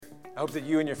hope that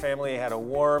you and your family had a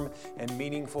warm and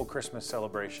meaningful Christmas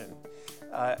celebration.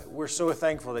 We're so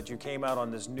thankful that you came out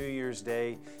on this New Year's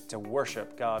Day to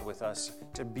worship God with us,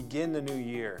 to begin the new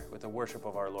year with the worship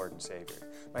of our Lord and Savior.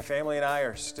 My family and I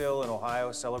are still in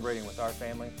Ohio celebrating with our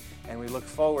family, and we look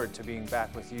forward to being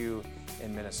back with you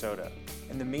in Minnesota.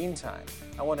 In the meantime,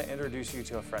 I want to introduce you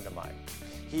to a friend of mine.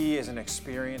 He is an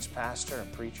experienced pastor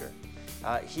and preacher.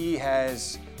 He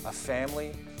has a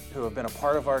family who have been a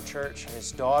part of our church,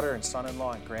 his daughter and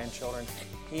son-in-law and grandchildren.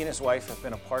 He and his wife have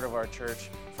been a part of our church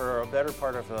for a better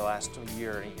part of the last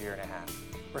year and a half.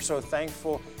 We're so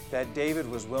thankful that David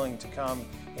was willing to come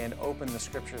and open the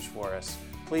scriptures for us.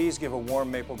 Please give a warm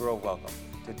Maple Grove welcome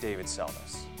to David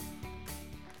Selness.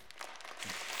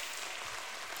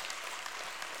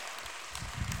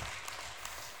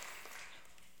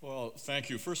 Well, thank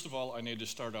you. First of all, I need to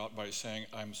start out by saying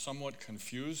I'm somewhat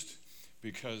confused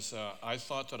because I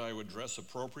thought that I would dress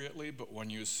appropriately, but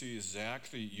when you see Zach,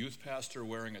 the youth pastor,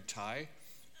 wearing a tie,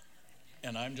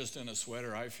 and I'm just in a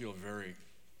sweater, I feel very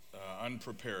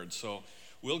unprepared. So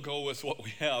we'll go with what we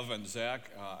have, and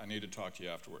Zach, I need to talk to you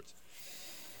afterwards.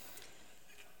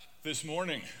 This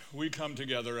morning, we come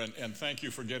together, and thank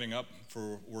you for getting up,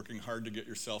 for working hard to get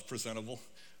yourself presentable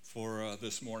for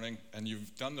this morning, and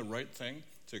you've done the right thing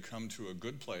to come to a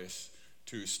good place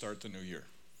to start the new year,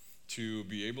 to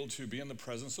be able to be in the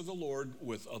presence of the Lord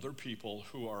with other people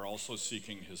who are also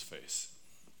seeking his face.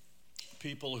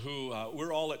 People who,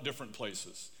 we're all at different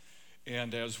places.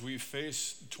 And as we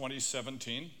face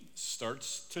 2017,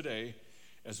 starts today,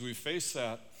 as we face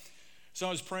that, so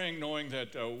I was praying knowing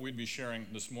that we'd be sharing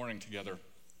this morning together,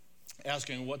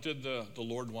 asking what did the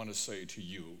Lord want to say to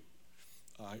you?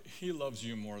 He loves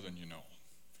you more than you know.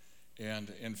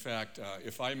 And in fact,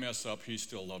 if I mess up, he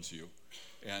still loves you.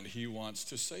 And he wants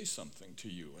to say something to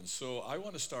you. And so I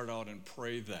want to start out and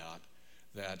pray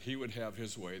that he would have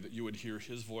his way, that you would hear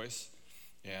his voice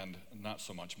and not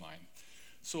so much mine.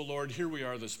 So Lord, here we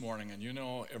are this morning, and you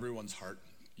know everyone's heart.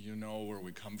 You know where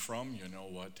we come from. You know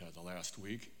what the last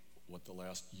week, what the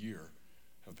last year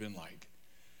have been like.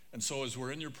 And so as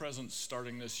we're in your presence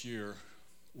starting this year,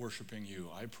 worshiping you,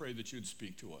 I pray that you'd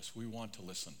speak to us. We want to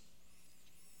listen.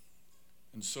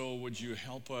 And so would you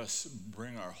help us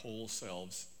bring our whole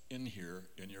selves in here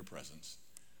in your presence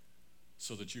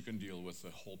so that you can deal with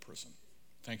the whole person.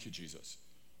 Thank you, Jesus.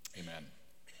 Amen.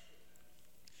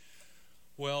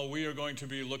 Well, we are going to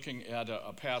be looking at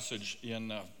a passage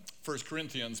in 1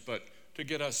 Corinthians, but to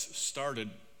get us started,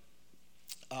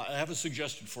 I have a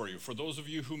suggestion for you. For those of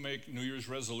you who make New Year's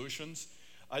resolutions,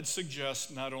 I'd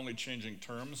suggest not only changing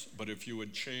terms, but if you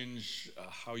would change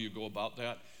how you go about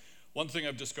that. One thing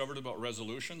I've discovered about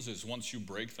resolutions is once you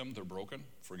break them, they're broken.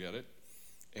 Forget it.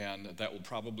 And that will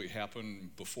probably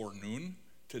happen before noon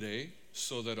today,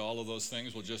 so that all of those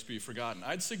things will just be forgotten.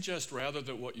 I'd suggest rather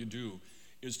that what you do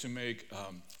is to make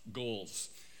goals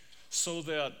so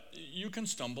that you can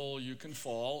stumble, you can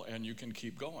fall, and you can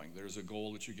keep going. There's a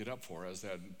goal that you get up for, as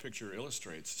that picture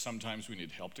illustrates. Sometimes we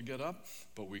need help to get up,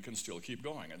 but we can still keep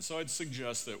going. And so I'd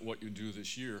suggest that what you do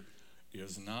this year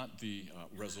is not the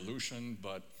resolution,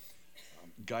 but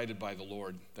guided by the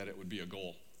Lord, that it would be a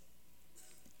goal.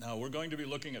 Now, we're going to be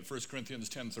looking at 1 Corinthians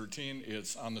 10:13.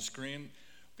 It's on the screen.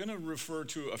 I'm going to refer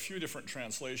to a few different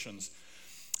translations.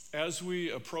 As we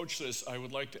approach this, I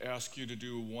would like to ask you to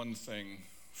do one thing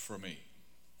for me.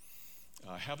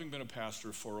 Having been a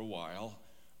pastor for a while,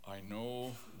 I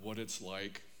know what it's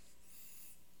like.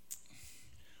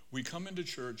 We come into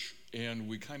church and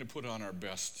we kind of put on our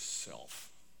best self.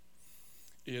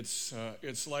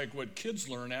 It's like what kids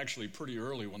learn actually pretty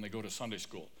early when they go to Sunday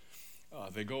school.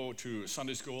 They go to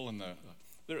Sunday school and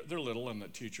they're little, and the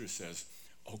teacher says,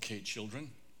 "Okay,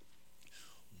 children,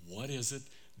 what is it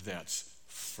that's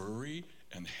furry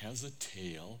and has a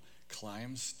tail,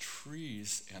 climbs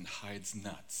trees and hides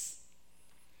nuts?"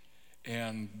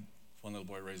 And one little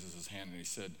boy raises his hand and he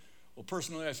said, "Well,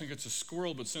 personally, I think it's a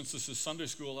squirrel, but since this is Sunday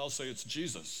school, I'll say it's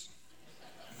Jesus."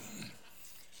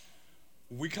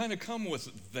 We kind of come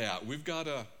with that. We've got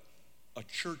a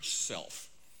church self.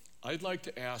 I'd like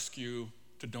to ask you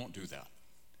to don't do that.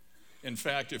 In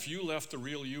fact, if you left the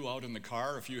real you out in the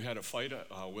car, if you had a fight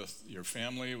with your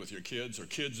family, with your kids, or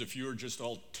kids, if you were just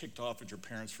all ticked off at your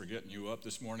parents for getting you up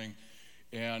this morning,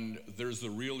 and there's the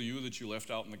real you that you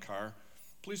left out in the car,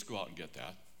 please go out and get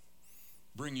that.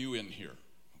 Bring you in here,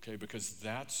 okay? Because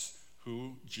that's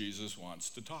who Jesus wants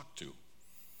to talk to.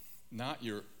 Not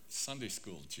your Sunday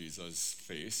school Jesus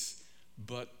face,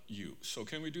 but you. So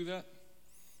can we do that?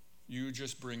 You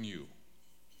just bring you,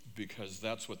 because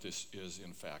that's what this is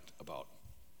in fact about.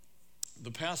 The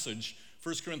passage,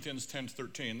 1 Corinthians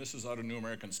 10:13, this is out of New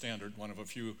American Standard, one of a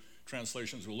few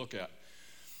translations we'll look at.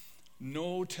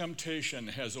 No temptation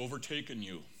has overtaken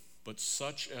you, but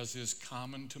such as is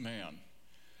common to man.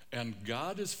 And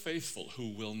God is faithful, who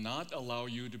will not allow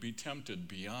you to be tempted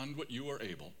beyond what you are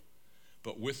able,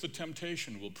 but with the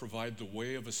temptation will provide the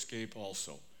way of escape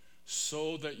also,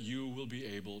 so that you will be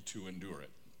able to endure it.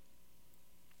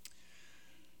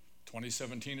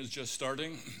 2017 is just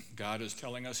starting. God is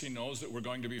telling us he knows that we're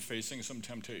going to be facing some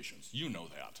temptations. You know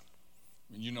that.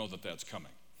 You know that that's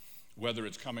coming. Whether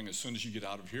it's coming as soon as you get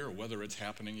out of here, or whether it's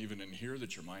happening even in here,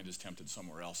 that your mind is tempted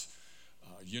somewhere else,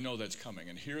 you know that's coming.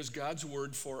 And here's God's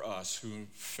word for us who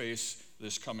face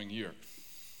this coming year.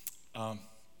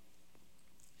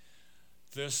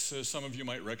 Some of you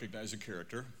might recognize a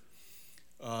character.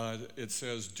 It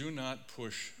says, do not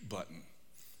push button.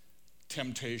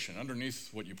 Temptation. Underneath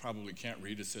what you probably can't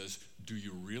read, it says, do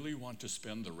you really want to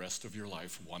spend the rest of your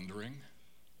life wondering?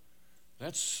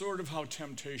 That's sort of how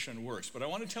temptation works. But I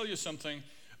want to tell you something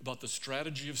about the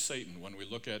strategy of Satan when we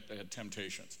look at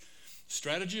temptations.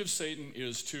 Strategy of Satan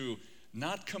is to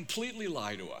not completely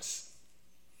lie to us,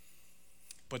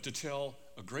 but to tell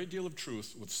a great deal of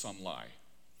truth with some lie.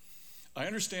 I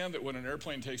understand that when an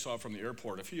airplane takes off from the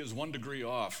airport, if he is 1 degree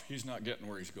off, he's not getting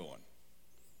where he's going.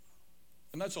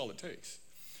 And that's all it takes.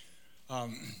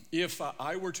 If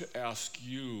I were to ask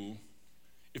you,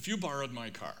 if you borrowed my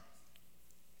car,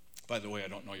 by the way, I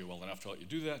don't know you well enough to let you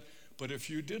do that, but if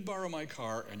you did borrow my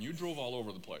car and you drove all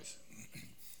over the place,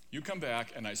 you come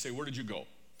back and I say, where did you go?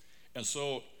 And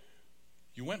so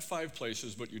you went 5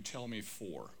 places, but you tell me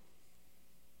 4.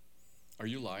 Are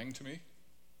you lying to me?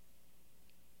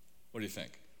 What do you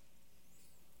think?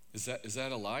 Is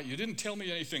that a lie? You didn't tell me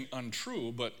anything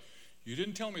untrue, but you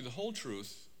didn't tell me the whole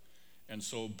truth, and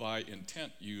so by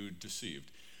intent you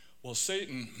deceived. Well,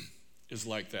 Satan is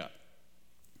like that.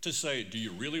 To say, do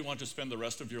you really want to spend the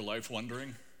rest of your life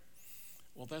wondering?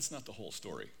 Well, that's not the whole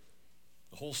story.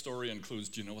 The whole story includes,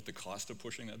 do you know what the cost of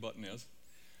pushing that button is?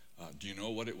 Do you know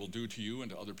what it will do to you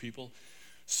and to other people?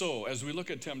 So, as we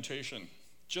look at temptation,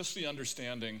 just the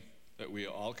understanding that we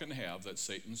all can have that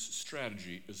Satan's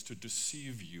strategy is to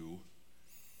deceive you.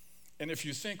 And if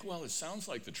you think, well, it sounds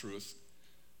like the truth,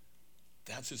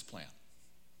 that's his plan.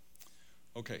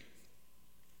 Okay.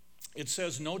 It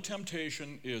says no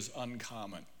temptation is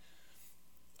uncommon.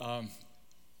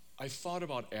 I thought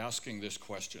about asking this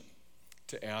question,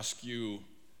 to ask you,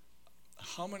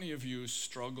 how many of you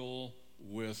struggle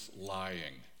with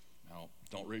lying? Now,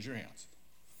 don't raise your hands.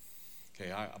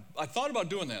 Okay, I thought about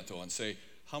doing that though and say,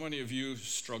 how many of you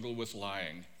struggle with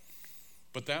lying?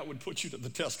 But that would put you to the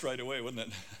test right away, wouldn't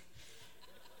it?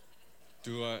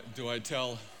 Do I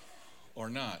tell or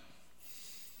not?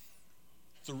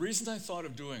 The reason I thought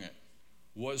of doing it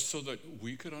was so that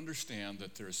we could understand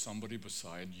that there is somebody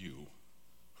beside you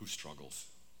who struggles.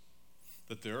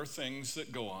 That there are things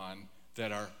that go on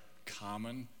that are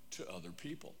common to other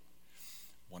people.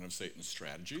 One of Satan's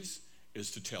strategies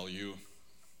is to tell you,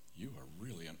 you are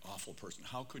really an awful person.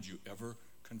 How could you ever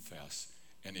confess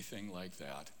anything like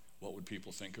that? What would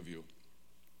people think of you?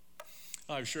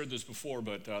 I've shared this before,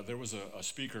 but there was a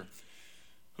speaker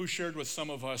who shared with some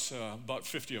of us, about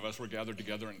 50 of us were gathered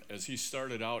together, and as he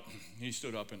started out, he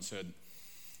stood up and said,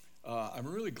 I'm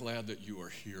really glad that you are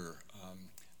here.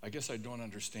 I guess I don't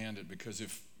understand it, because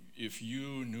if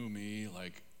you knew me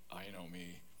like I know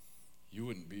me, you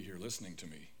wouldn't be here listening to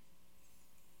me.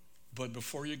 But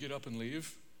before you get up and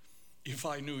leave, if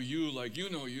I knew you like you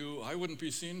know you, I wouldn't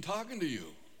be seen talking to you.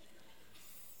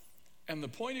 And the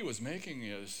point he was making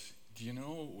is, do you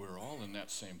know, we're all in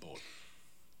that same boat.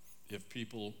 If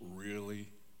people really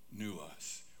knew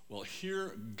us. Well,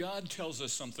 here, God tells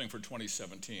us something for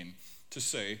 2017 to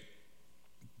say,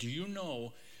 do you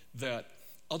know that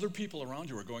other people around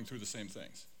you are going through the same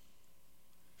things?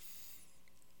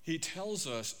 He tells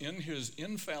us in his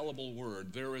infallible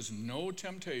word, there is no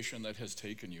temptation that has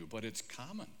taken you, but it's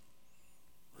common.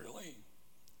 Really?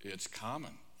 It's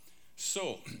common.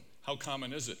 So, how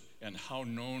common is it? And how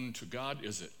known to God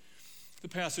is it? The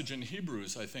passage in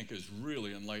Hebrews, I think, is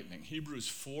really enlightening. Hebrews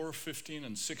 4:15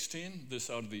 and 16,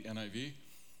 this out of the NIV.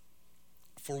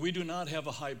 For we do not have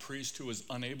a high priest who is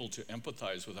unable to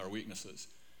empathize with our weaknesses,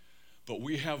 but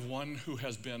we have one who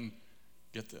has been,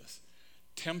 get this,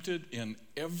 tempted in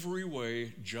every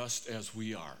way just as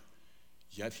we are,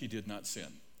 yet he did not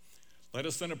sin. Let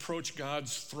us then approach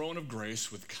God's throne of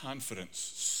grace with confidence,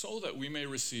 so that we may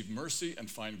receive mercy and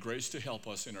find grace to help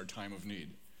us in our time of need.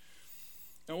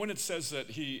 Now, when it says that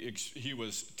he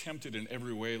was tempted in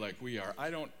every way like we are, I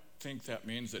don't think that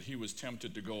means that he was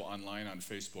tempted to go online on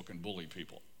Facebook and bully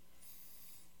people.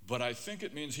 But I think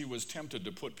it means he was tempted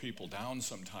to put people down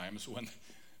sometimes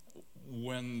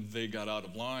when they got out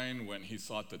of line, when he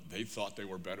thought that they thought they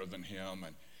were better than him.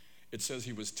 And it says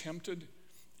he was tempted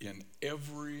in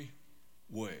every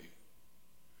way.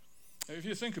 If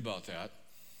you think about that,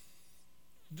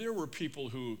 there were people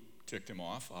who ticked him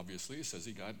off, obviously. It says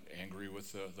he got angry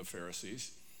with the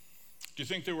Pharisees. Do you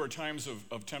think there were times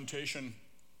of temptation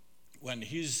when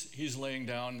he's laying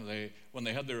down, when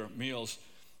they had their meals,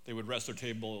 they would rest their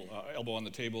elbow on the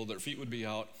table, their feet would be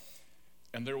out,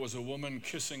 and there was a woman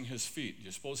kissing his feet. Do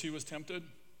you suppose he was tempted?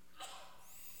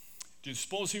 Do you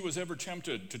suppose he was ever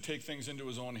tempted to take things into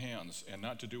his own hands and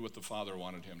not to do what the Father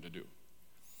wanted him to do?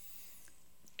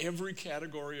 Every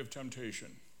category of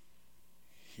temptation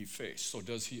he faced. So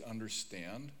does he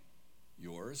understand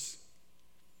yours?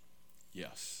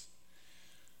 Yes.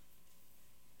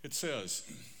 It says,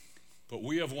 but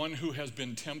we have one who has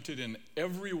been tempted in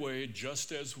every way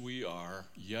just as we are,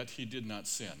 yet he did not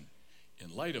sin.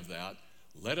 In light of that,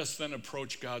 let us then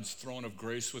approach God's throne of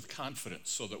grace with confidence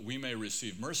so that we may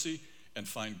receive mercy and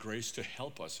find grace to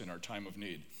help us in our time of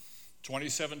need.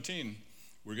 2017,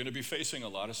 we're going to be facing a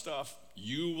lot of stuff.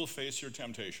 You will face your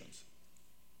temptations.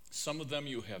 Some of them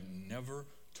you have never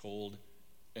told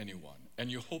anyone, and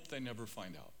you hope they never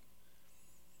find out.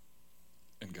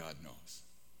 And God knows.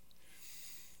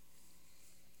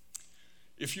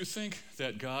 If you think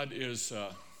that God is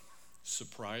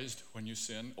surprised when you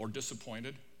sin or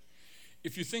disappointed,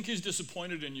 if you think he's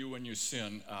disappointed in you when you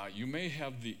sin, you may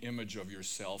have the image of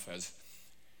yourself as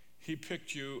he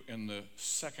picked you in the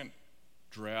second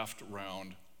draft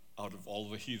round out of all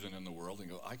the heathen in the world and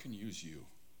go, I can use you.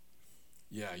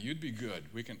 Yeah, you'd be good.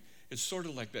 It's sort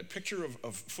of like that picture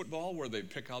of football where they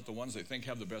pick out the ones they think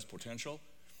have the best potential.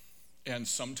 And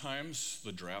sometimes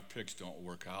the draft picks don't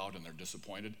work out and they're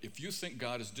disappointed. If you think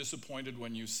God is disappointed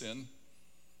when you sin,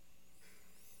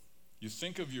 you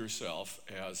think of yourself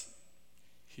as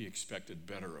he expected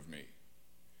better of me.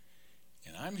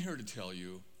 And I'm here to tell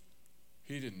you,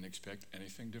 he didn't expect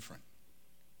anything different.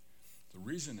 The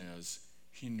reason is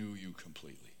he knew you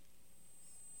completely.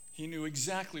 He knew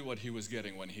exactly what he was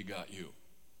getting when he got you.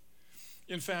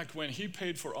 In fact, when he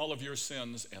paid for all of your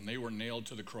sins and they were nailed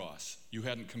to the cross, you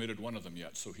hadn't committed one of them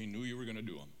yet, so he knew you were going to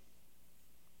do them.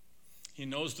 He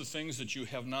knows the things that you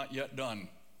have not yet done,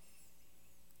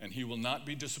 and he will not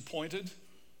be disappointed.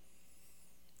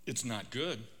 It's not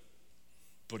good,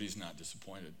 but he's not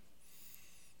disappointed.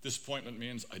 Disappointment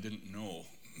means I didn't know.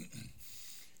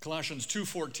 Colossians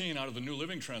 2:14 out of the New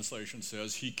Living Translation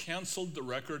says, he canceled the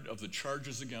record of the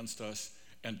charges against us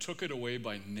and took it away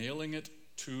by nailing it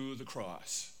to the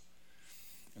cross.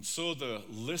 And so the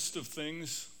list of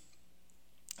things,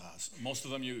 most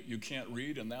of them you can't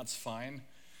read, and that's fine.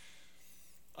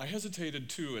 I hesitated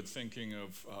too at thinking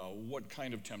of what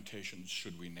kind of temptations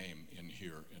should we name in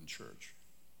here in church.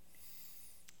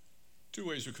 Two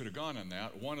ways we could have gone on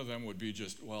that. One of them would be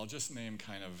just name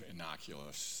kind of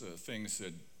innocuous, things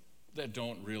that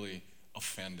don't really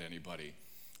offend anybody.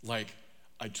 Like,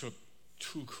 I took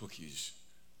 2 cookies,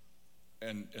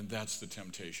 and that's the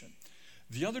temptation.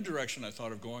 The other direction I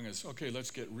thought of going is, okay, let's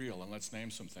get real and let's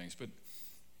name some things.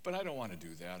 But I don't want to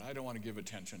do that. I don't want to give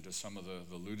attention to some of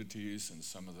the ludities and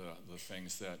some of the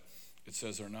things that it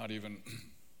says are not even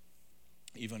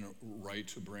right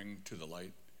to bring to the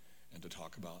light and to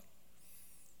talk about.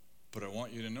 But I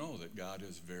want you to know that God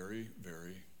is very,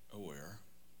 very aware.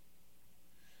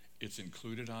 It's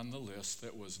included on the list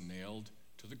that was nailed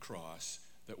to the cross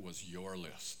that was your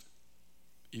list.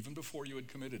 Even before you had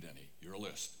committed any, your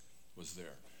list was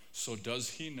there. So does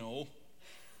he know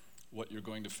what you're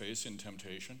going to face in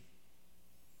temptation?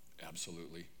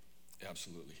 Absolutely.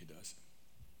 Absolutely he does.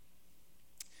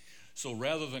 So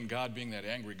rather than God being that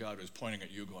angry God who's pointing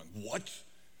at you going, what?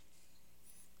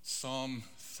 Psalm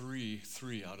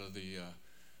 3:3 out of the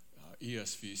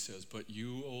ESV says, but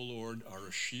you, O Lord, are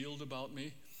a shield about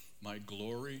me, my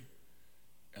glory,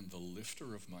 and the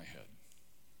lifter of my head.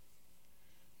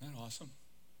 Isn't that awesome?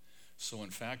 So in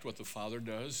fact, what the Father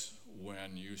does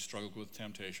when you struggle with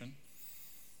temptation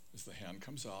is the hand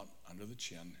comes out under the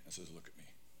chin and says, look at me.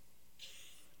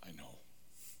 I know.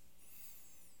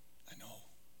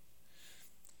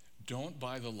 Don't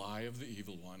buy the lie of the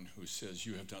evil one who says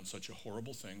you have done such a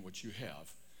horrible thing, which you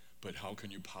have, but how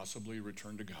can you possibly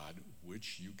return to God,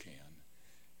 which you can?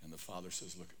 And the Father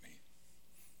says, look at me.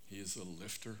 He is the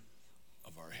lifter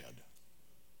of our head.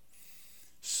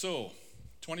 So,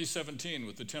 2017,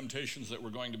 with the temptations that we're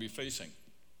going to be facing.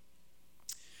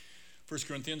 1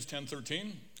 Corinthians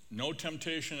 10:13, no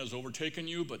temptation has overtaken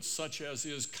you, but such as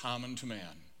is common to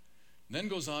man. And then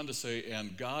goes on to say,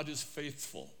 and God is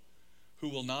faithful, who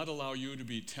will not allow you to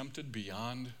be tempted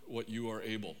beyond what you are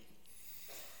able.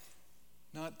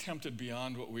 not tempted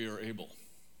beyond what we are able.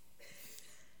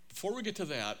 Before we get to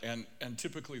that, and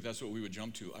typically that's what we would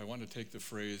jump to, I want to take the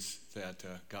phrase that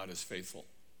God is faithful.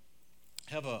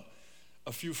 I have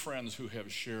a few friends who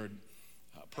have shared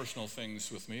personal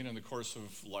things with me, and in the course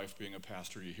of life being a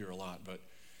pastor, you hear a lot, but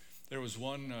there was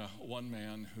one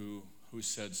man who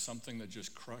said something that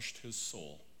just crushed his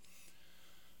soul.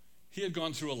 He had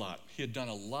gone through a lot. He had done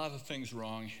a lot of things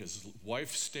wrong. His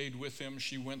wife stayed with him.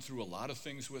 She went through a lot of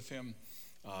things with him.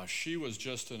 She was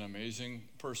just an amazing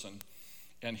person.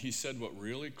 And he said what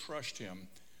really crushed him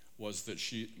was that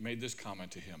she made this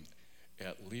comment to him,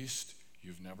 "At least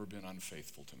you've never been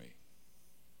unfaithful to me."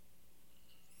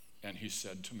 And he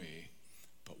said to me,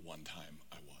 "But one time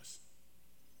I was."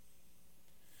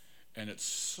 And it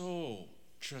so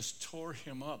just tore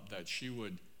him up that she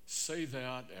would say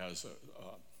that as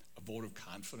a vote of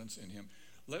confidence in him.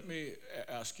 Let me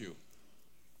ask you,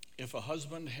 if a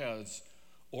husband has,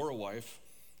 or a wife,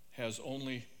 has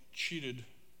only cheated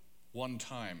one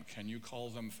time, can you call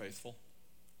them faithful?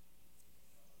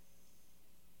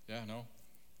 Yeah, no?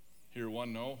 Hear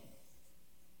one no?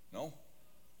 No?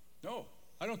 No,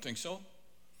 I don't think so.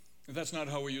 That's not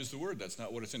how we use the word. That's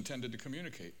not what it's intended to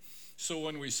communicate. So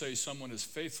when we say someone is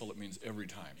faithful, it means every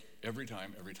time,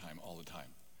 all the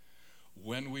time.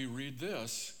 When we read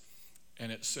this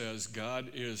and it says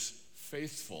God is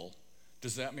faithful,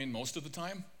 does that mean most of the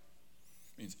time?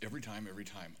 It means every time,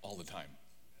 all the time.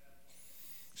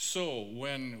 So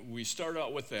when we start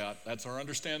out with that, that's our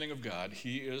understanding of God.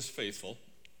 He is faithful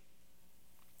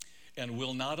and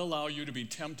will not allow you to be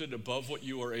tempted above what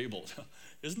you are able.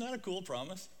 Isn't that a cool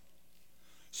promise?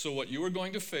 So what you are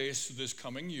going to face this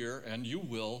coming year, and you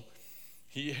will,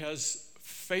 he has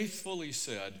faithfully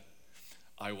said,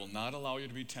 "I will not allow you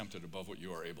to be tempted above what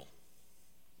you are able."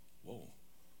 Whoa,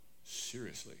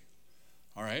 seriously.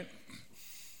 All right.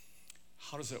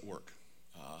 How does that work?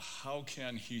 How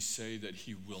can he say that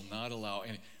he will not allow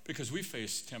any? Because we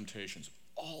face temptations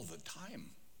all the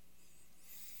time.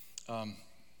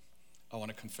 I want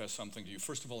to confess something to you.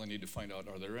 First of all, I need to find out,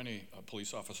 are there any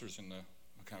police officers in the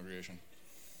congregation?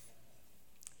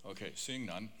 Okay, seeing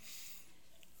none.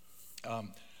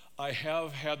 I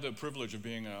have had the privilege of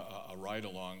being a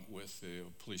ride-along with the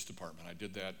police department. I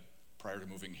did that prior to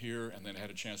moving here, and then I had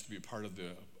a chance to be a part of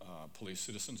the Police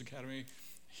Citizens Academy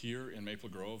here in Maple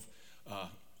Grove.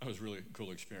 It was really a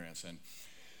cool experience. And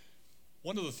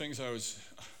one of the things I was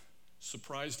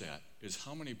surprised at is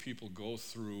how many people go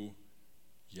through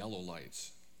yellow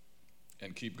lights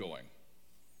and keep going.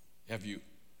 Have you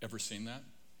ever seen that?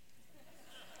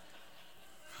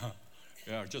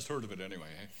 Yeah, I just heard of it anyway.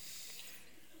 Eh?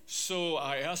 So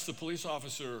I asked the police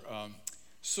officer,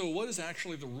 so what is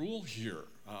actually the rule here?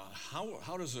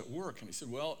 How does it work? And he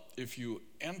said, well, if you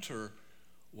enter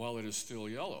while it is still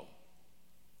yellow,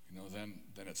 then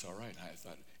it's all right. And I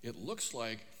thought, it looks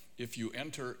like if you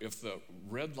enter, if the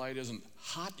red light isn't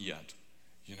hot yet,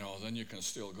 then you can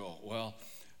still go. Well,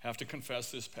 I have to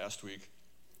confess, this past week,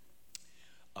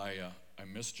 I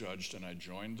misjudged and I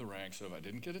joined the ranks of, I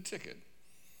didn't get a ticket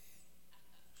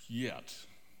yet,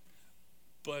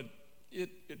 but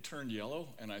it turned yellow,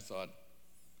 and I thought,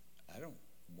 I don't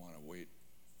want to wait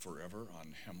forever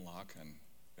on Hemlock and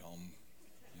Elm,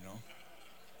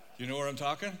 You know where I'm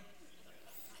talking?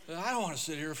 I don't want to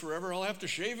sit here forever. I'll have to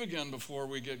shave again before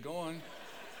we get going.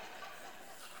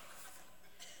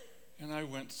 And I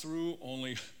went through,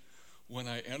 only when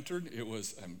I entered,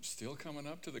 I'm still coming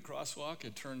up to the crosswalk.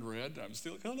 It turned red. I'm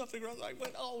still coming up to the crosswalk. I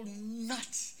went, oh,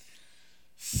 nuts.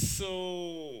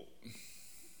 So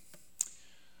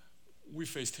we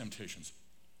face temptations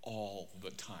all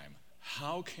the time.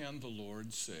 How can the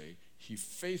Lord say he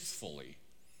faithfully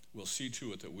will see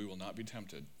to it that we will not be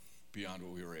tempted beyond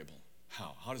what we are able?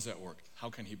 How? How does that work? How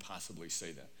can he possibly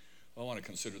say that? Well, I want to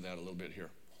consider that a little bit here.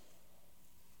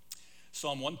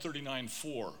 Psalm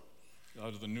 139:4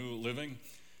 out of the New Living.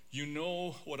 You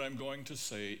know what I'm going to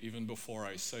say even before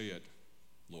I say it,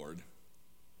 Lord.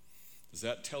 Does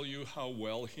that tell you how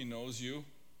well he knows you?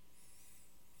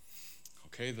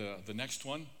 Okay, the next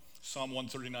one, Psalm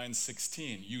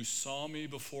 139:16. You saw me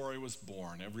before I was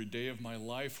born. Every day of my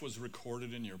life was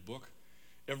recorded in your book.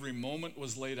 Every moment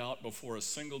was laid out before a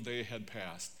single day had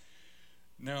passed.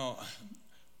 Now,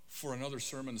 for another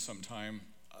sermon sometime,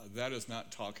 that is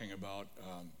not talking about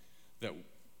that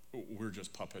we're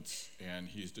just puppets and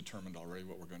he's determined already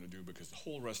what we're going to do, because the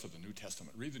whole rest of the New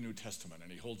Testament, read the New Testament,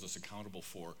 and he holds us accountable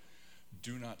for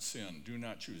do not sin, do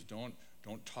not choose, don't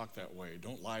talk that way,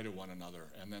 don't lie to one another,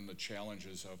 and then the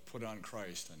challenges of put on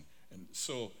Christ. And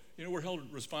so, we're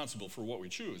held responsible for what we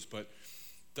choose, but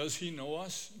does he know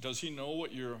us? Does he know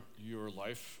what your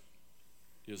life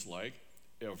is like?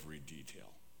 every detail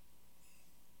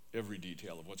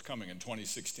of what's coming in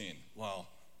 2016. Wow,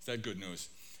 is that good news?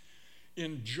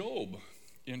 In Job,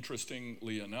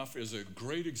 interestingly enough, is a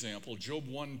great example. Job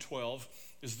 1:12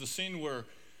 is the scene where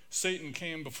Satan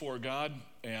came before God,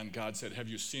 and God said, "Have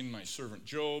you seen my servant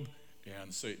Job?"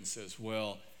 And Satan says,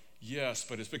 "Well, yes,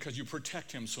 but it's because you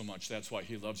protect him so much. That's why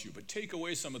he loves you. But take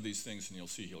away some of these things and you'll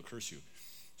see he'll curse you."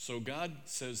 So God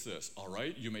says this, "All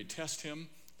right, you may test him."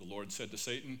 The Lord said to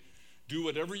Satan, "Do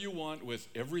whatever you want with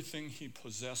everything he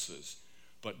possesses,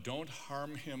 but don't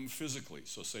harm him physically."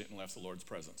 So Satan left the Lord's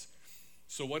presence.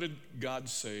 So what did God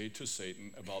say to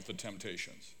Satan about the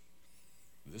temptations?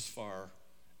 This far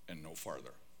and no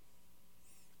farther.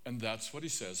 And that's what he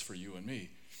says for you and me.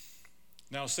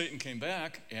 Now Satan came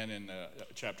back and in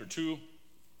chapter 2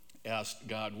 asked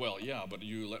God, "Well, yeah, but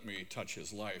you let me touch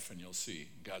his life and you'll see."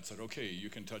 God said, "Okay, you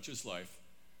can touch his life,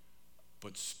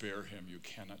 but spare him. You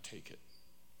cannot take it."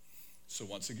 So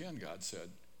once again, God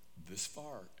said, "This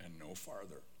far and no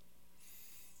farther."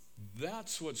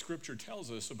 That's what Scripture tells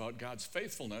us about God's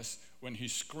faithfulness when he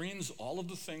screens all of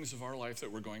the things of our life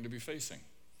that we're going to be facing.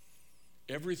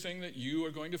 Everything that you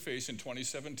are going to face in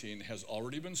 2017 has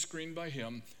already been screened by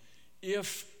him.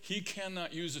 If he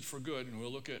cannot use it for good, and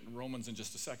we'll look at Romans in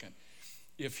just a second,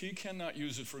 if he cannot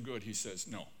use it for good, he says,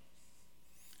 "No,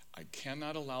 I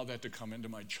cannot allow that to come into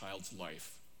my child's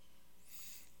life."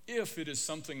 If it is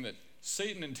something that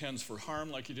Satan intends for harm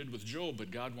like he did with Job,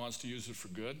 but God wants to use it for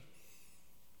good,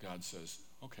 God says,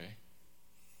 "Okay,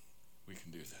 we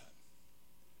can do that."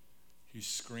 He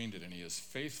screened it, and he is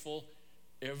faithful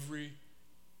every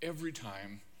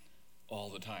time, all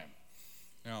the time.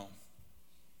 Now,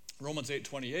 Romans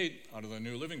 8:28 out of the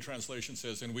New Living Translation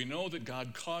says, "And we know that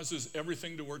God causes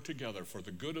everything to work together for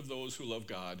the good of those who love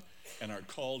God and are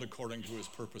called according to his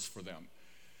purpose for them."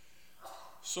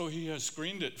 So he has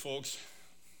screened it, folks.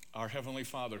 Our Heavenly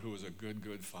Father, who is a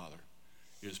good Father,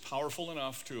 is powerful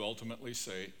enough to ultimately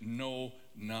say, "No,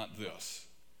 not this."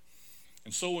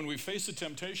 And so when we face a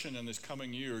temptation in this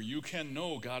coming year, you can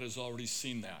know God has already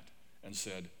seen that and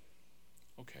said,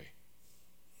 "Okay,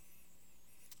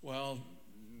 well,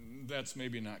 that's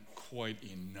maybe not quite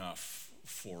enough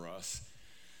for us."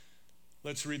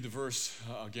 Let's read the verse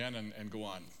again and go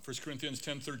on. 1 Corinthians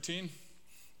 10:13,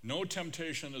 "No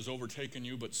temptation has overtaken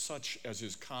you but such as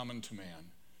is common to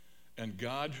man. And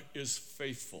God is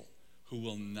faithful, who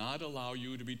will not allow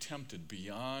you to be tempted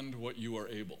beyond what you are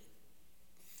able."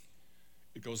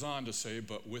 It goes on to say,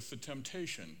 "But with the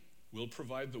temptation will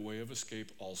provide the way of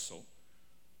escape also,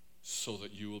 so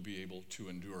that you will be able to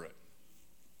endure it."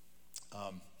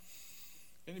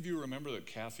 Any of you remember the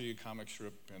Kathy comic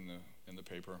strip in the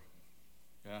paper?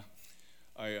 Yeah,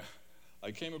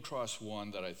 I came across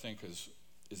one that I think is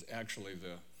actually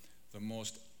the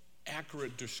most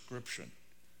accurate description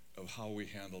of how we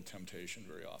handle temptation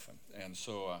very often. And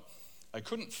so I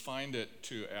couldn't find it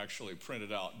to actually print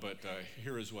it out, but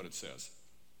here is what it says.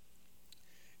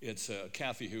 It's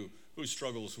Kathy who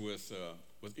struggles with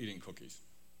eating cookies,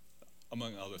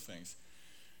 among other things.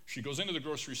 She goes into the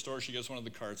grocery store, she gets one of the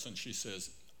carts, and she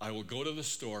says, "I will go to the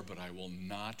store, but I will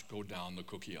not go down the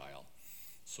cookie aisle."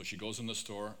 So she goes in the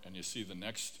store, and you see the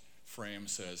next frame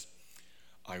says,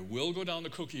 "I will go down the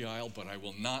cookie aisle, but I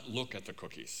will not look at the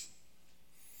cookies."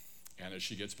 And as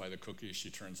she gets by the cookies, she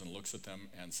turns and looks at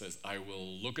them and says, "I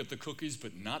will look at the cookies,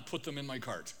 but not put them in my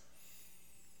cart."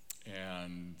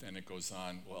 And then it goes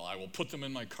on, "Well, I will put them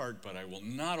in my cart, but I will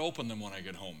not open them when I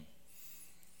get home."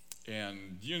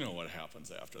 And you know what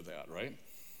happens after that, right?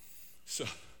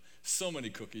 So many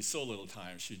cookies, so little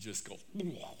time. She just goes,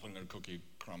 and the cookie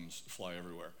crumbs fly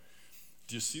everywhere.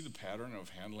 Do you see the pattern of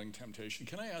handling temptation?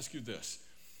 Can I ask you this?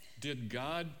 Did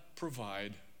God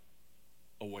provide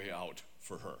a way out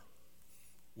for her?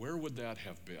 Where would that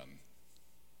have been?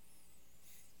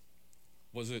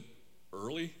 Was it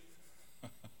early?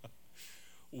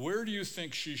 Where do you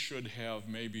think she should have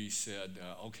maybe said,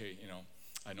 "Okay,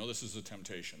 I know this is a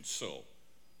temptation, so,"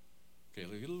 okay,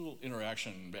 get a little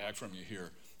interaction back from you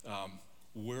here.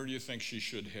 Where do you think she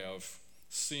should have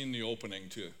seen the opening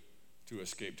to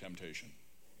escape temptation?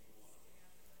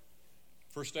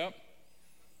 First step?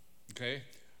 Okay,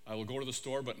 "I will go to the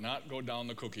store but not go down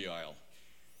the cookie aisle."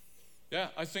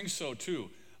 Yeah, I think so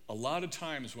too. A lot of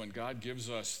times when God gives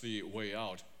us the way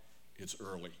out, it's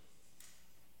early.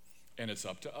 And it's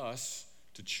up to us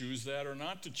to choose that or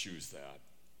not to choose that.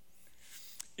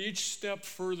 Each step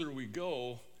further we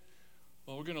go,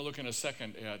 well, we're going to look in a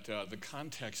second at the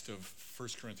context of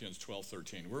 1 Corinthians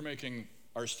 12:13. We're making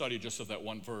our study just of that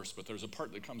one verse, but there's a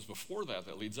part that comes before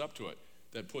that leads up to it,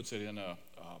 that puts it in a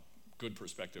good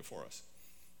perspective for us.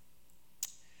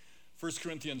 1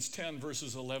 Corinthians 10,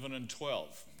 verses 11 and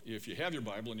 12. If you have your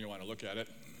Bible and you want to look at it,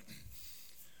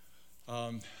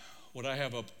 what I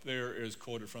have up there is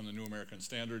quoted from the New American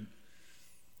Standard.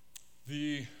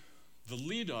 The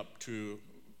lead up to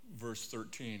verse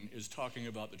 13 is talking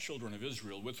about the children of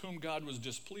Israel with whom God was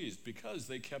displeased because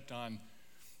they kept on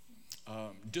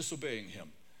disobeying him.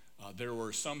 There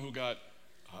were some who got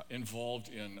involved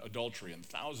in adultery, and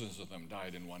thousands of them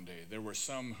died in one day. There were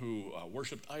some who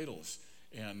worshiped idols,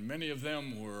 and many of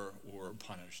them were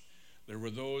punished. There were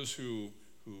those who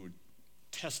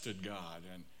tested God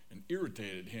and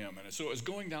irritated him. And so it was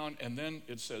going down, and then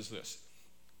it says this.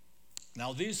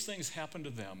 Now these things happened to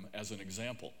them as an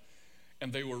example,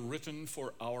 and they were written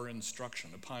for our instruction,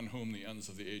 upon whom the ends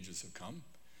of the ages have come.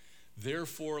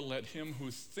 Therefore let him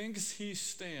who thinks he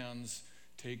stands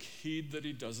take heed that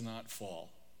he does not fall.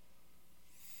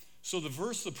 So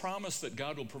the promise that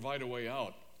God will provide a way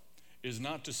out, is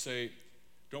not to say,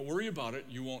 don't worry about it,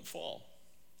 you won't fall.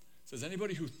 It says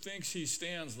anybody who thinks he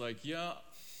stands like, yeah,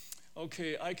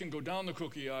 okay, I can go down the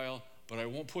cookie aisle, but I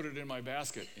won't put it in my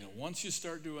basket. Once you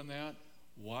start doing that,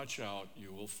 watch out,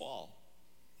 you will fall.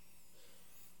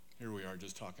 Here we are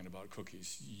just talking about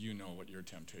cookies. You know what your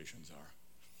temptations are.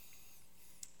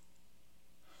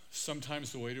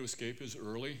 Sometimes the way to escape is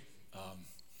early.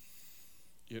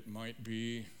 It might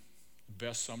be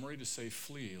best summary to say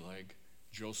flee, like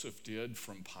Joseph did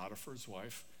from Potiphar's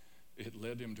wife. It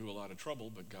led him to a lot of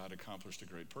trouble, but God accomplished a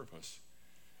great purpose.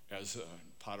 As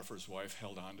Potiphar's wife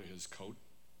held on to his coat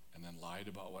and then lied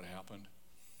about what happened.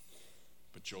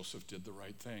 But Joseph did the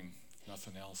right thing. If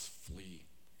nothing else, flee.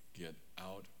 Get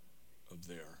out of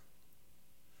there.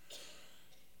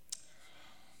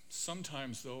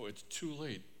 Sometimes, though, it's too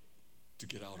late to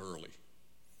get out early.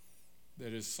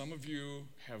 That is, some of you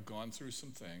have gone through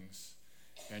some things,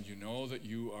 and you know that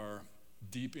you are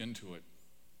deep into it.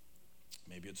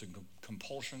 Maybe it's a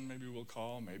compulsion, maybe we'll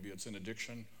call. Maybe it's an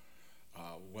addiction,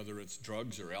 whether it's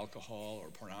drugs or alcohol or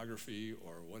pornography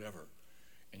or whatever.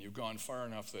 And you've gone far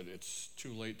enough that it's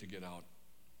too late to get out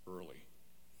early.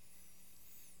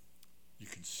 You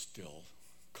can still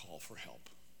call for help.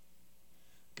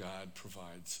 God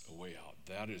provides a way out.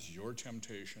 That is your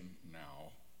temptation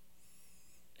now,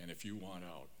 and if you want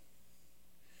out.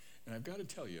 And I've got to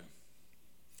tell you,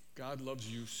 God loves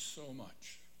you so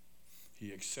much.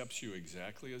 He accepts you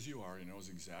exactly as you are. He knows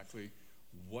exactly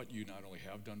what you not only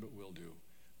have done but will do,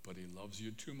 but he loves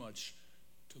you too much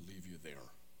to leave you there.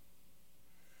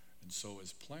 And so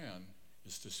his plan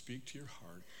is to speak to your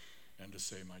heart and to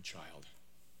say, my child,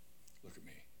 look at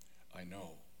me. I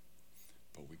know,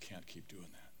 but we can't keep doing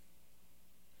that.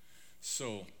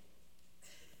 So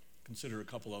consider a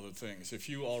couple other things. If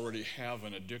you already have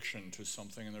an addiction to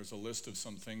something, and there's a list of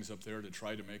some things up there to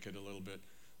try to make it a little bit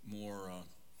more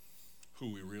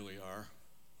who we really are,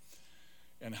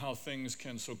 and how things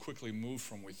can so quickly move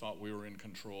from we thought we were in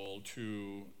control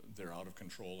to they're out of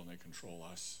control and they control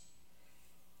us.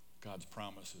 God's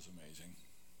promise is amazing.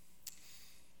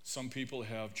 Some people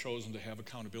have chosen to have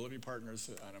accountability partners.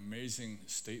 An amazing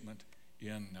statement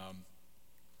in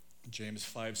James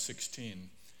 5:16.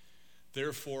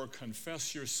 Therefore,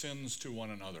 confess your sins to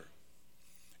one another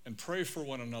and pray for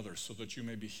one another so that you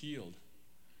may be healed.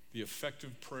 The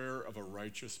effective prayer of a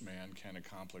righteous man can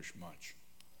accomplish much.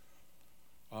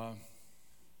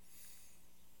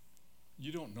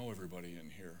 You don't know everybody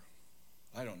in here.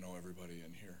 I don't know everybody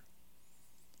in here.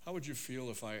 How would you feel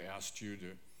if I asked you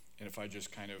to, and if I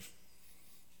just kind of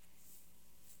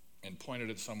and pointed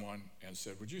at someone and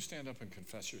said, would you stand up and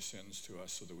confess your sins to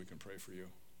us so that we can pray for you?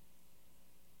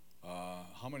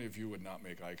 How many of you would not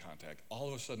make eye contact? All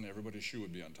of a sudden, everybody's shoe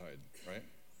would be untied, right?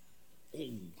 Oh,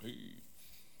 hey.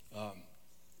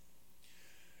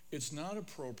 It's not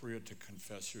appropriate to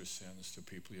confess your sins to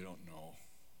people you don't know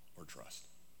or trust.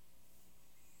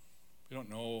 You don't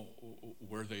know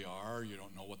where they are. You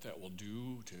don't know what that will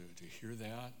do to hear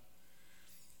that.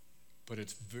 But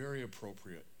it's very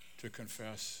appropriate to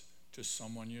confess to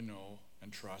someone you know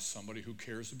and trust, somebody who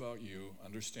cares about you,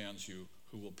 understands you,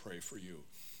 who will pray for you.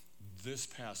 This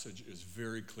passage is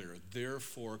very clear.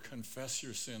 Therefore, confess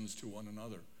your sins to one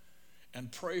another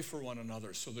and pray for one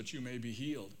another so that you may be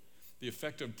healed. The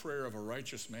effective prayer of a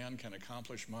righteous man can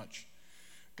accomplish much.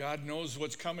 God knows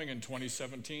what's coming in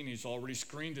 2017. He's already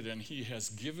screened it, and he has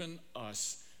given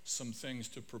us some things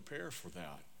to prepare for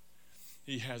that.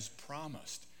 He has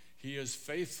promised. He is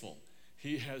faithful.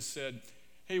 He has said,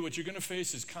 hey, what you're going to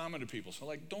face is common to people.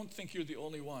 So, don't think you're the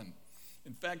only one.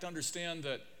 In fact, understand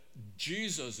that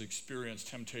Jesus experienced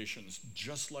temptations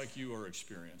just like you are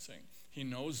experiencing. He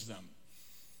knows them.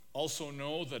 Also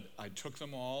know that I took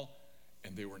them all,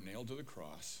 and they were nailed to the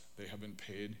cross. They have been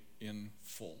paid in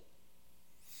full.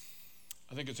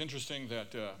 I think it's interesting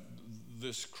that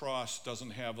this cross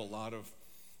doesn't have a lot of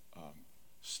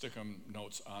stick-em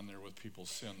notes on there with people's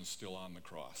sins still on the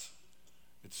cross.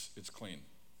 It's clean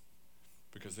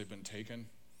because they've been taken,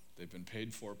 they've been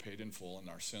paid for, paid in full, and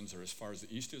our sins are as far as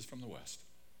the east is from the west,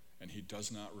 and he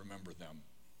does not remember them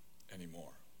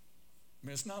anymore. I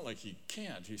mean, it's not like he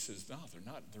can't. He says, no,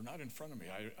 they're not in front of me.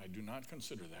 I do not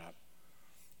consider that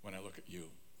when I look at you.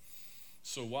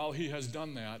 So while he has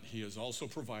done that, he is also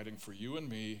providing for you and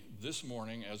me this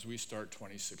morning as we start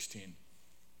 2016.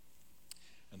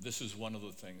 And this is one of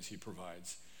the things he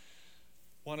provides.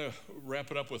 I want to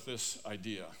wrap it up with this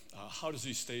idea. How does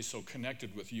he stay so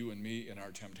connected with you and me in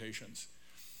our temptations?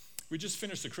 We just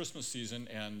finished the Christmas season,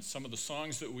 and some of the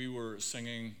songs that we were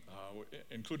singing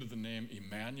included the name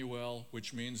Emmanuel,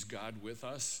 which means God with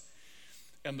us.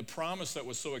 And the promise that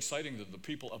was so exciting to the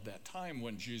people of that time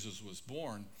when Jesus was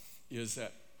born is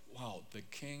that, wow, the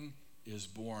King is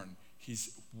born.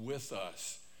 He's with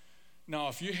us. Now,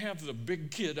 if you have the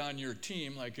big kid on your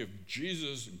team, like if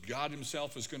Jesus, God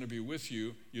himself, is going to be with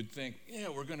you, you'd think, yeah,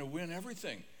 we're going to win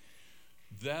everything.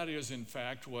 That is, in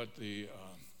fact, what the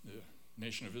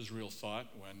nation of Israel thought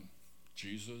when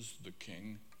Jesus, the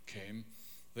King, came.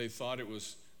 They thought it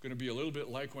was going to be a little bit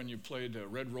like when you played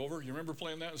Red Rover. You remember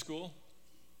playing that in school?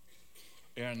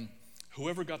 And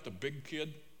whoever got the big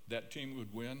kid, that team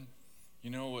would win. You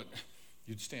know what?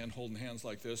 You'd stand holding hands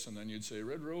like this, and then you'd say,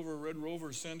 Red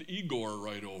Rover, send Igor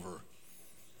right over.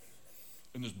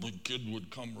 And this big kid would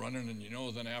come running, and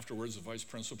then afterwards the vice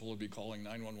principal would be calling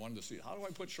 911 to see, how do I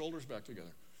put shoulders back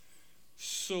together?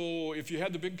 So if you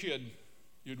had the big kid,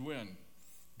 you'd win.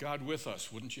 God with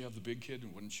us, wouldn't you have the big kid,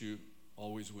 and wouldn't you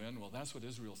always win? Well, that's what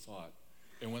Israel thought.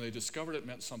 And when they discovered it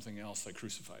meant something else, they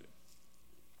crucified him.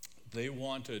 They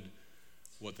wanted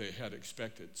what they had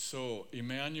expected. So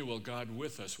Emmanuel, God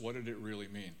with us, what did it really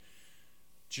mean?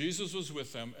 Jesus was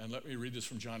with them, and let me read this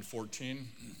from John 14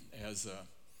 as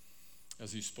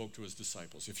he spoke to his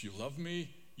disciples. If you love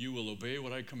me, you will obey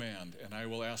what I command, and I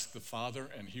will ask the Father,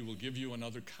 and he will give you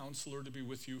another counselor to be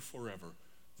with you forever,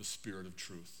 the Spirit of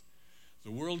truth.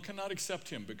 The world cannot accept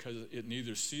him because it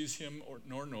neither sees him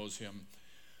nor knows him,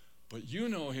 but you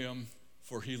know him,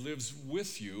 for he lives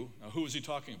with you. Now, who is he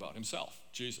talking about? Himself,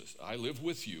 Jesus. I live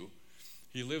with you.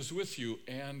 He lives with you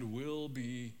and will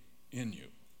be in you.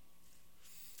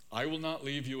 I will not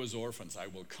leave you as orphans. I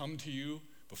will come to you.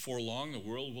 Before long, the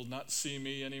world will not see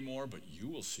me anymore, but you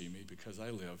will see me because I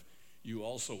live. You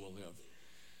also will live.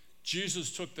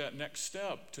 Jesus took that next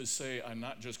step to say, I'm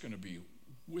not just going to be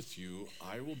with you.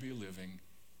 I will be living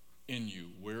in you.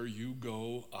 Where you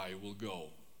go, I will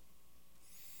go.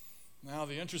 Now,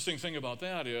 the interesting thing about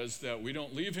that is that we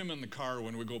don't leave him in the car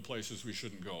when we go places we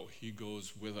shouldn't go. He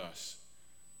goes with us.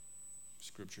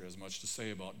 Scripture has much to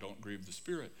say about don't grieve the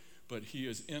Spirit, but he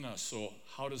is in us. So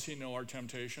how does he know our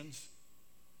temptations?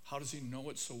 How does he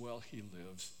know it so well? He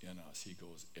lives in us. He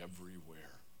goes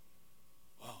everywhere.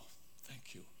 Wow,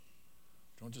 thank you.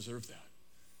 Don't deserve that,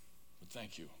 but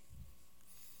thank you.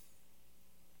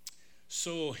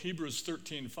 So Hebrews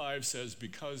 13:5 says,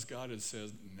 because God has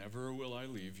said, never will I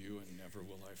leave you and never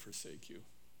will I forsake you.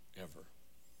 Ever.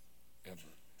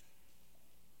 Ever.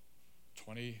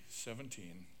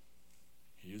 2017,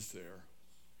 he is there.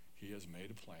 He has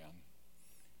made a plan.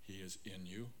 He is in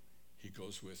you. He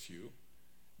goes with you.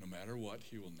 No matter what,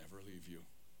 he will never leave you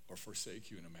or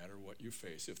forsake you, no matter what you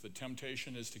face. If the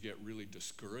temptation is to get really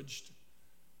discouraged,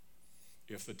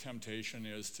 if the temptation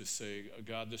is to say,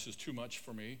 God, this is too much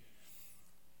for me,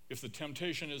 if the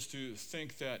temptation is to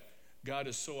think that God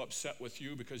is so upset with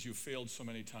you because you failed so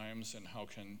many times, and how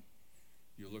can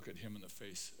you look at him in the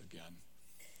face again?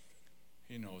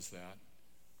 He knows that.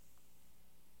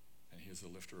 And he is the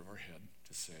lifter of our head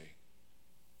to say,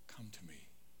 come to me.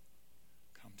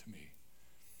 Come to me.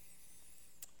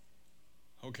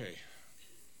 Okay.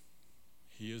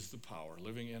 He is the power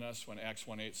living in us. When Acts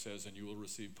 1:8 says, and you will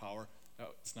receive power,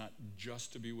 it's not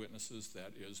just to be witnesses,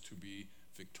 that is to be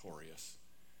victorious.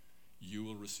 You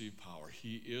will receive power.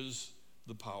 He is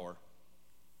the power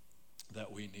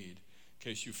that we need. In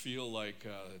case you feel like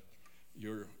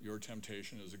your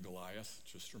temptation is a Goliath,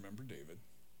 just remember David.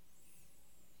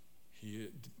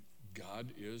 God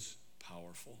is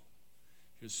powerful.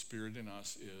 His Spirit in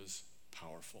us is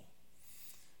powerful.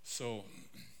 So,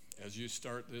 as you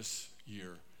start this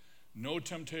year, no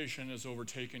temptation has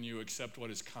overtaken you except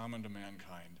what is common to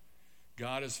mankind.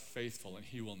 God is faithful, and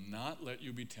he will not let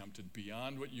you be tempted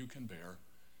beyond what you can bear.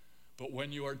 But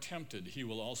when you are tempted, he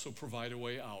will also provide a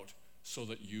way out so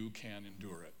that you can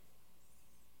endure it.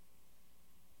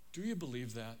 Do you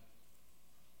believe that?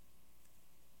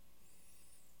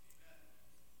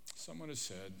 Someone has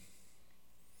said,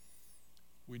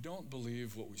 We don't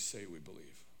believe what we say we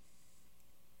believe.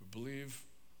 We believe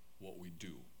what we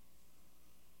do.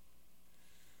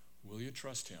 Will you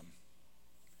trust him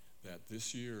that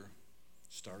this year,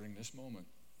 starting this moment,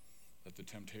 that the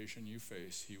temptation you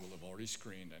face, he will have already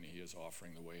screened and he is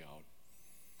offering the way out,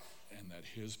 and that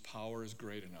his power is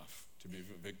great enough to be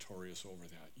victorious over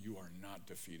that. You are not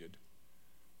defeated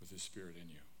with his Spirit in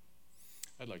you.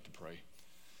 I'd like to pray.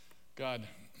 God,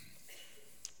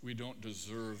 we don't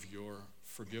deserve your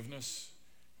forgiveness.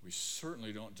 We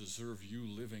certainly don't deserve you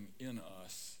living in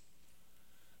us.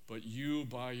 But you,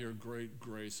 by your great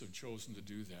grace, have chosen to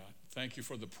do that. Thank you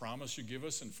for the promise you give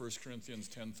us in 1 Corinthians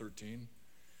 10:13.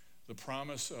 The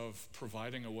promise of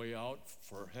providing a way out,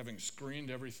 for having screened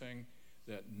everything,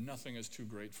 that nothing is too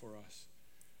great for us.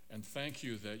 And thank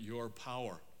you that your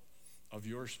power of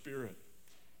your Spirit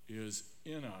is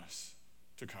in us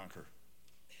to conquer.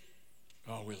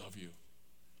 Oh, we love you.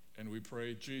 And we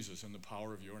pray, Jesus, in the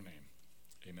power of your name.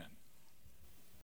 Amen.